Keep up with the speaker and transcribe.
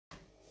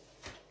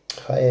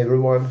Hi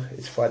everyone,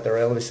 it's Fighter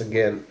Elvis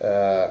again,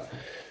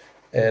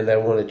 and I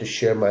wanted to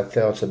share my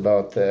thoughts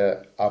about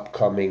the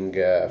upcoming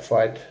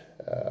fight,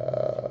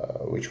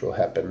 which will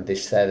happen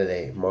this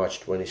Saturday,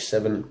 March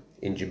 27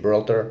 in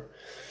Gibraltar,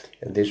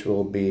 and this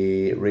will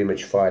be a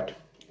rematch fight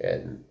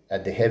and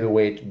at the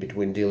heavyweight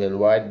between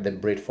WHYTE, the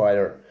Brit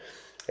fighter,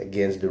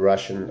 against the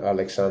Russian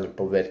Alexander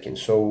Povetkin.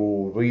 So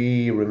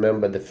we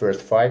remember the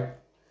first fight,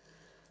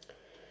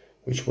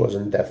 which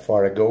wasn't that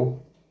far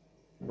ago,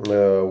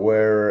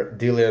 where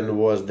Dillian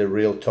was the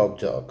real top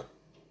dog.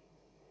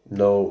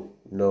 No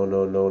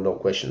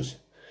questions.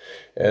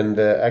 And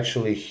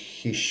actually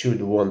he should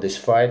have won this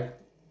fight,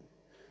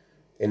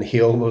 and he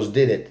almost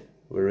did it.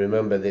 We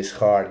remember this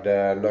hard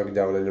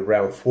knockdown in the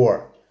round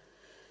 4,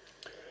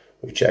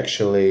 which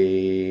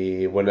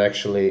when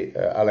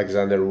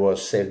Alexander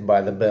was saved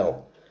by the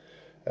bell.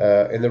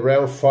 In the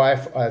round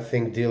 5, I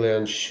think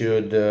Dillian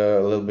should a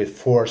little bit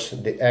force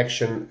the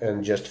action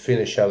and just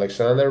finish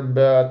Alexander,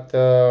 but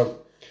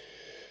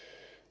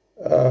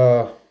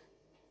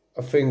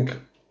I think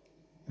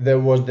there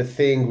was the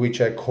thing which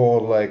I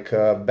call like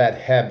a bad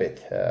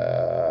habit,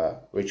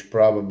 which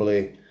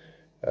probably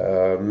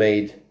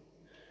made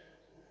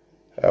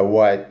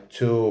White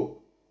too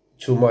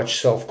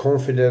much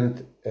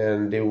self-confident,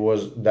 and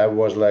that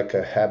was like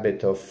a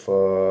habit of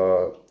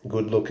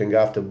good-looking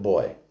after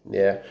boy,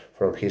 yeah,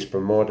 from his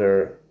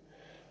promoter,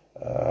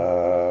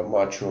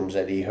 Mushrooms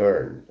Eddie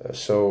Hearn.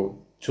 So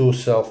too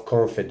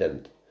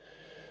self-confident.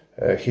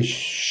 He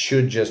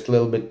should just a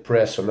little bit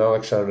press on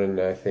Alexander, and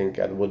I think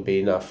that would be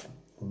enough.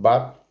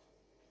 But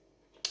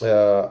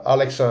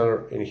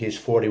Alexander, in his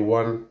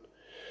 41,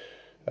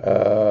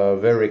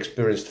 very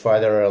experienced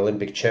fighter,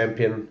 Olympic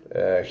champion.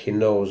 He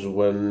knows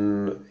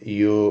when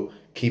you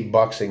keep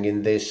boxing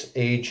in this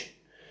age,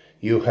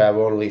 you have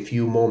only a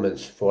few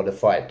moments for the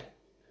fight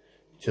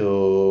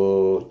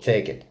to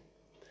take it.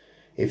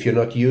 If you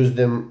not use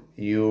them,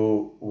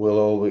 you will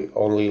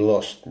only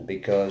lost,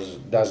 because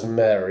it doesn't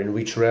matter in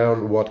which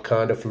round, what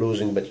kind of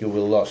losing, but you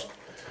will lost.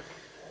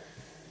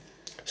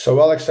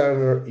 So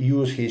Alexander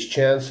used his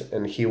chance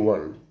and he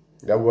won.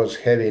 That was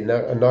heavy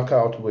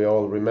knockout, we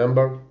all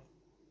remember.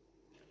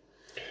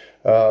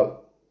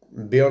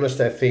 Be honest,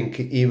 I think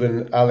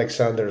even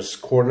Alexander's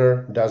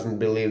corner doesn't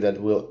believe that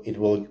it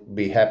will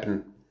be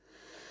happen,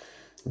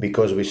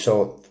 because we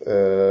saw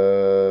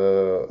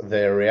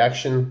their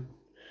reaction.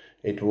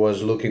 It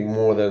was looking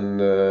more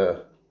than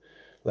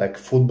like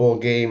football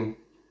game,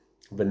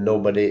 but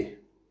nobody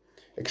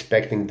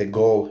expecting the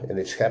goal, and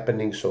it's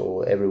happening,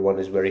 so everyone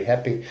is very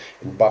happy.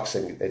 In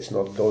boxing, it's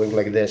not going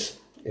like this.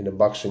 In a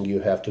boxing,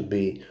 you have to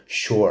be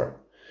sure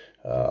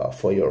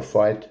for your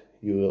fight.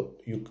 You're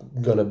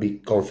gonna be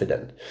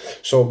confident.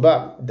 So,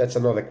 but that's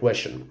another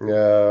question.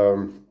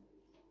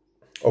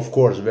 Of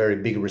course, very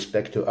big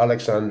respect to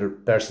Alexander.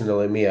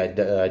 Personally, me, I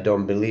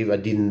didn't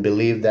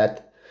believe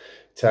that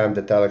time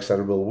that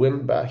Alexander will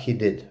win, but he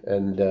did,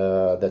 and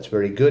that's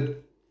very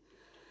good.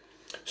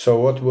 So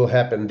what will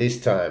happen this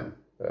time,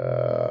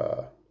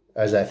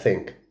 as I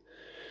think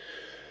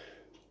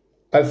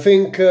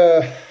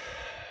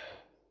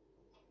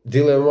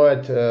Dillian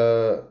Whyte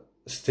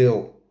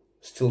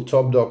still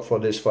top dog for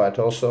this fight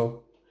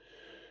also,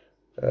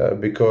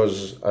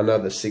 because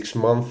another 6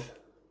 months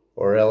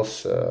or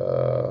else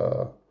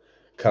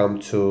come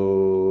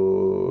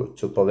to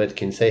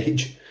Povetkin's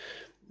age.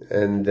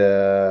 And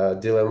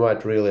Dillian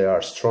Whyte really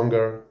are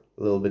stronger,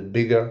 a little bit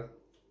bigger,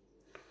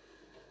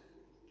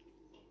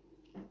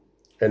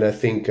 and I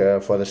think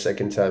for the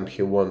second time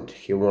he won't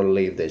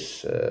leave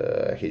this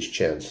his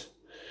chance.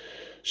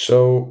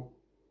 So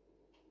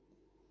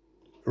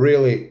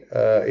really,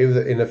 if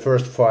in the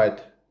first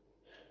fight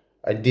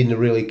I didn't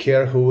really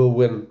care who will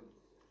win,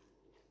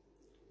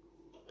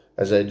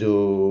 as I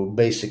do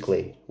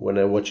basically when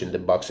I'm watching the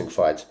boxing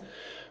fights,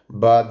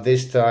 but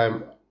this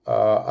time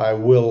I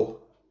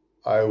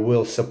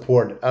will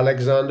support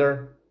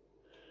Alexander.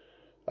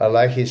 I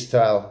like his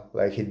style,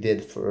 like he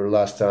did for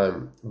last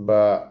time,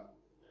 but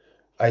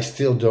I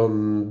still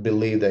don't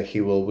believe that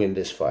he will win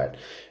this fight.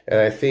 And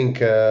I think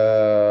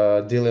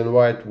Dillian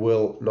Whyte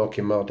will knock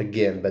him out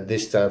again, but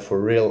this time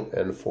for real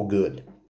and for good.